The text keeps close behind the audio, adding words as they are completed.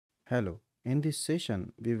Hello. In this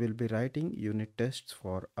session, we will be writing unit tests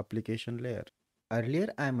for application layer. Earlier,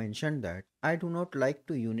 I mentioned that I do not like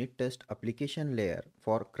to unit test application layer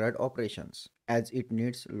for CRUD operations as it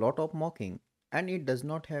needs lot of mocking and it does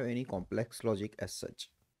not have any complex logic as such.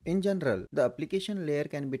 In general, the application layer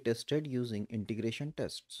can be tested using integration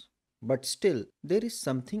tests. But still, there is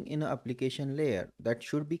something in an application layer that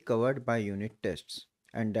should be covered by unit tests,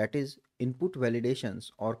 and that is input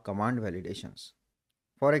validations or command validations.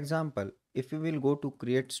 For example, if we will go to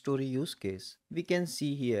create story use case, we can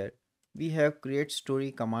see here we have create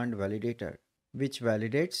story command validator, which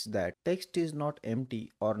validates that text is not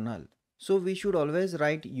empty or null. So we should always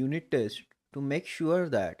write unit test to make sure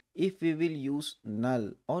that if we will use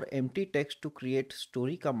null or empty text to create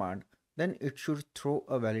story command, then it should throw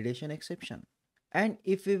a validation exception. And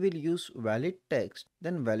if we will use valid text,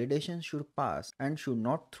 then validation should pass and should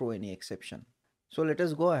not throw any exception. So let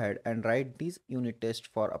us go ahead and write these unit tests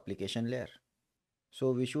for application layer.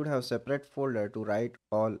 So we should have separate folder to write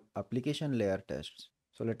all application layer tests.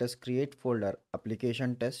 So let us create folder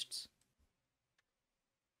application tests.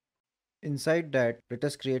 Inside that, let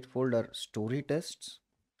us create folder story tests.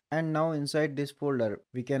 And now inside this folder,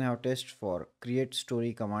 we can have tests for create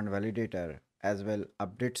story command validator as well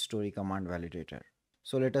update story command validator.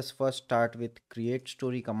 So let us first start with create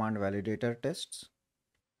story command validator tests.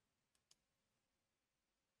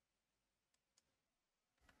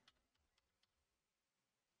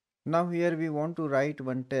 Now here we want to write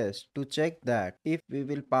one test to check that if we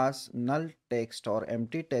will pass null text or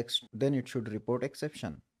empty text, then it should report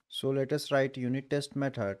exception. So let us write unit test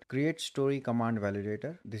method create story command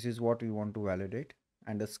validator. This is what we want to validate.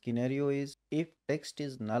 And the scenario is if text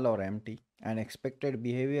is null or empty, and expected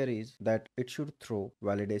behavior is that it should throw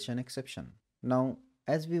validation exception. Now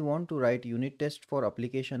as we want to write unit test for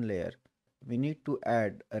application layer, we need to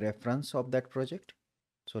add a reference of that project.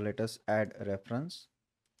 So let us add a reference.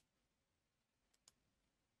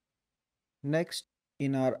 Next,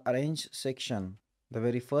 in our arrange section, the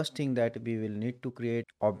very first thing that we will need to create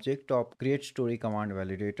object of create story command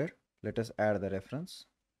validator. Let us add the reference.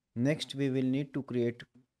 Next, we will need to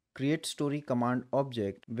create story command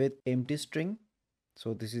object with empty string.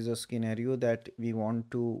 So this is a scenario that we want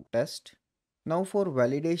to test. Now for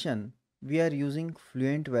validation, we are using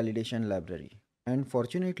Fluent validation library. And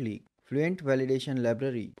fortunately, Fluent validation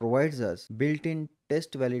library provides us built-in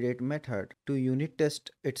test validate method to unit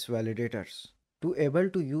test its validators. To able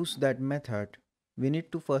to use that method, we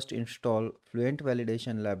need to first install Fluent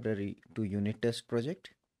validation library to unit test project.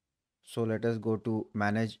 So let us go to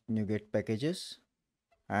manage NuGet packages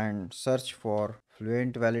and search for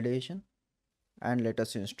Fluent validation, and let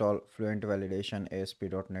us install Fluent validation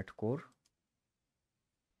ASP.NET Core.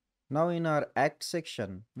 Now in our act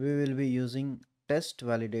section, we will be using test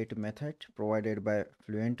validate method provided by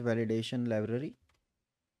Fluent validation library.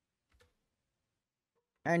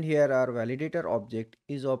 And here our validator object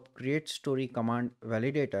is of create story command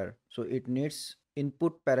validator. So it needs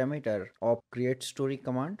input parameter of create story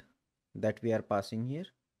command that we are passing here.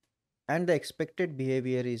 And the expected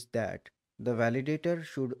behavior is that the validator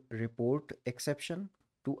should report exception.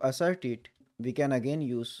 To assert it, we can again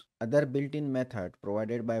use other built-in method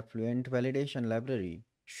provided by Fluent validation library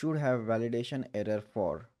should have validation error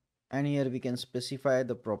for, and here we can specify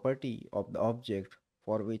the property of the object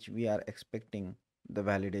for which we are expecting the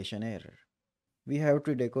validation error. We have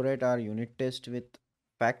to decorate our unit test with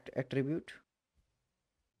fact attribute.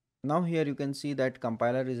 Now here you can see that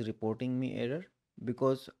compiler is reporting me error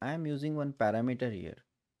because I am using one parameter here.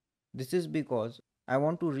 This is because I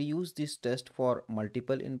want to reuse this test for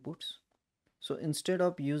multiple inputs. So instead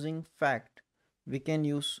of using fact, we can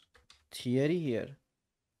use theory here,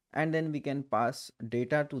 and then we can pass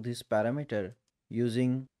data to this parameter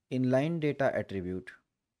using InlineData attribute.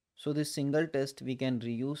 So this single test we can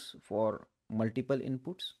reuse for multiple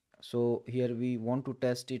inputs. So here we want to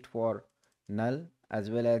test it for null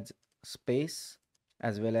as well as space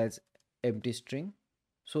as well as empty string.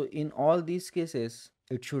 So in all these cases,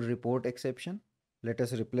 it should report exception. Let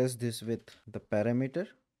us replace this with the parameter.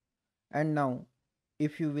 And now,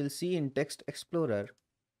 if you will see in Text Explorer,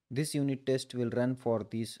 this unit test will run for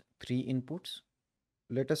these three inputs.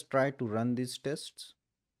 Let us try to run these tests.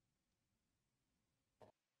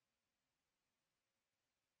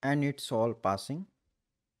 And it's all passing.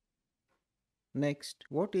 Next,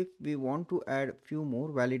 what if we want to add few more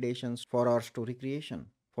validations for our story creation?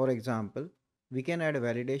 For example, we can add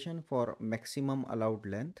validation for maximum allowed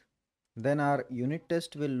length. Then our unit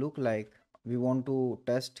test will look like we want to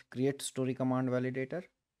test create story command validator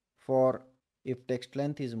for if text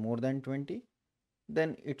length is more than 20,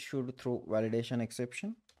 then it should throw validation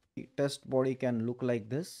exception. The test body can look like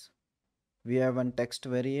this. We have one text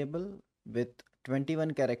variable with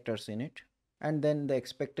 21 characters in it. And then the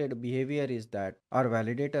expected behavior is that our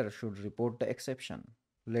validator should report the exception.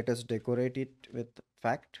 Let us decorate it with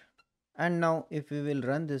fact. And now if we will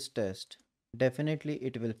run this test, definitely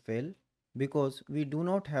it will fail because we do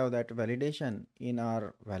not have that validation in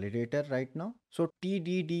our validator right now. So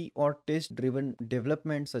TDD or test driven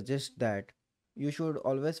development suggests that you should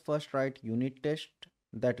always first write unit test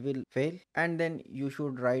that will fail, and then you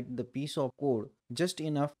should write the piece of code just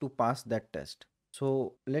enough to pass that test.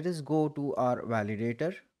 So let us go to our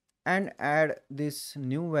validator and add this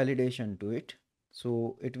new validation to it.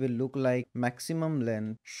 So it will look like maximum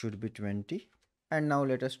length should be 20. And now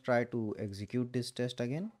let us try to execute this test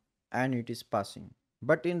again, and it is passing.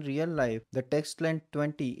 But in real life, the text length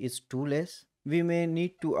 20 is too less. We may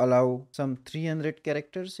need to allow some 300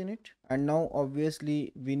 characters in it. And now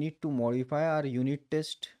obviously we need to modify our unit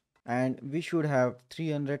test, and we should have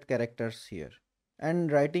 300 characters here.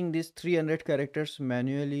 And writing these 300 characters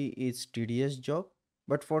manually is tedious job.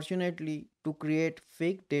 But fortunately, to create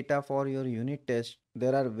fake data for your unit test,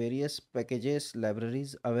 there are various packages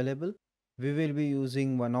libraries available. We will be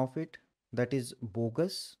using one of it, that is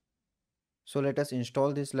Bogus. So let us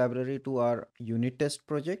install this library to our unit test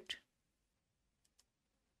project.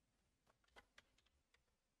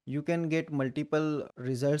 You can get multiple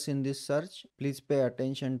results in this search. Please pay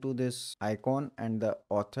attention to this icon and the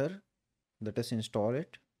author. Let us install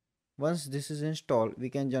it. Once this is installed, we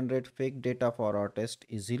can generate fake data for our test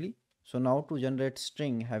easily. So now to generate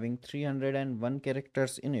string having 301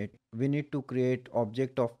 characters in it, we need to create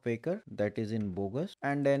object of faker that is in Bogus,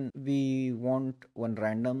 and then we want one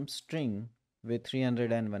random string with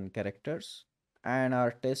 301 characters, and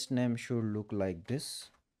our test name should look like this.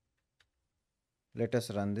 Let us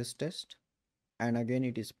run this test, and again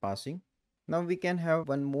it is passing. Now we can have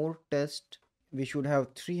one more test. We should have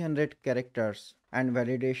 300 characters and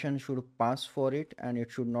validation should pass for it, and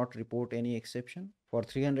it should not report any exception. For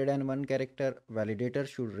 301 character, validator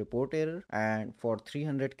should report error, and for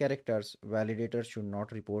 300 characters, validator should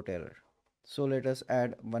not report error. So let us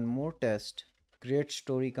add one more test. Create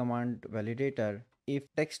story command validator if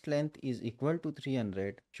text length is equal to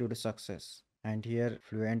 300 should success. And here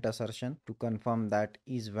Fluent assertion to confirm that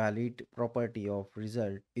is valid property of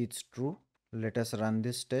result is true. Let us run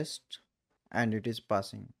this test, and it is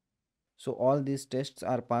passing. So all these tests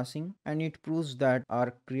are passing, and it proves that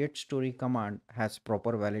our create story command has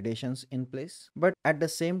proper validations in place. But at the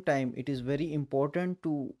same time, it is very important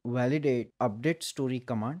to validate update story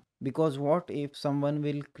command, because what if someone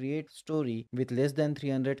will create story with less than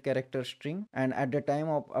 300 character string, and at the time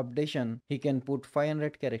of updation he can put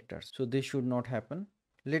 500 characters. So this should not happen.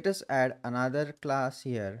 Let us add another class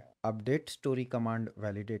here, update story command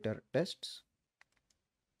validator tests.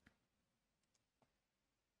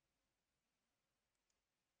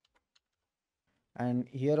 And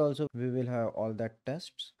here also we will have all that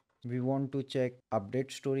tests. We want to check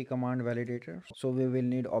update story command validator, so we will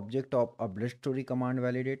need object of update story command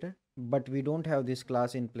validator, but we don't have this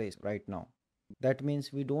class in place right now. That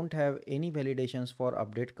means we don't have any validations for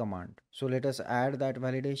update command. So let us add that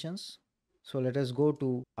validations. So let us go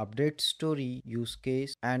to update story use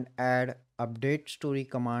case and add update story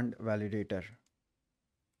command validator.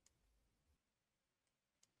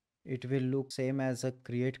 It will look same as a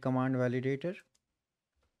create command validator.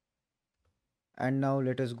 And now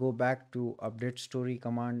let us go back to update story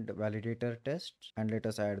command validator test, and let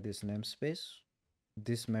us add this namespace.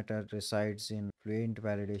 This method resides in Fluent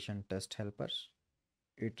validation test helpers.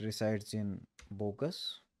 It resides in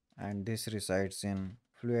Bogus, and this resides in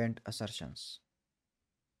Fluent assertions.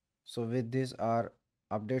 So with this, our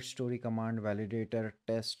update story command validator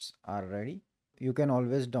tests are ready. You can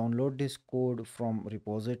always download this code from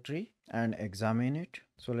repository and examine it.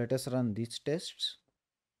 So let us run these tests,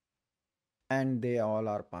 and they all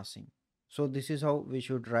are passing. So this is how we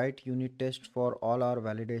should write unit tests for all our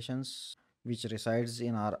validations which resides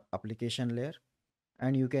in our application layer.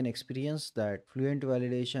 And you can experience that Fluent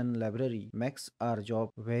validation library makes our job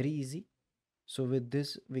very easy. So with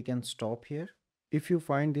this, we can stop here. If you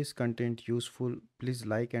find this content useful, please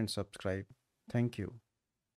like and subscribe. Thank you.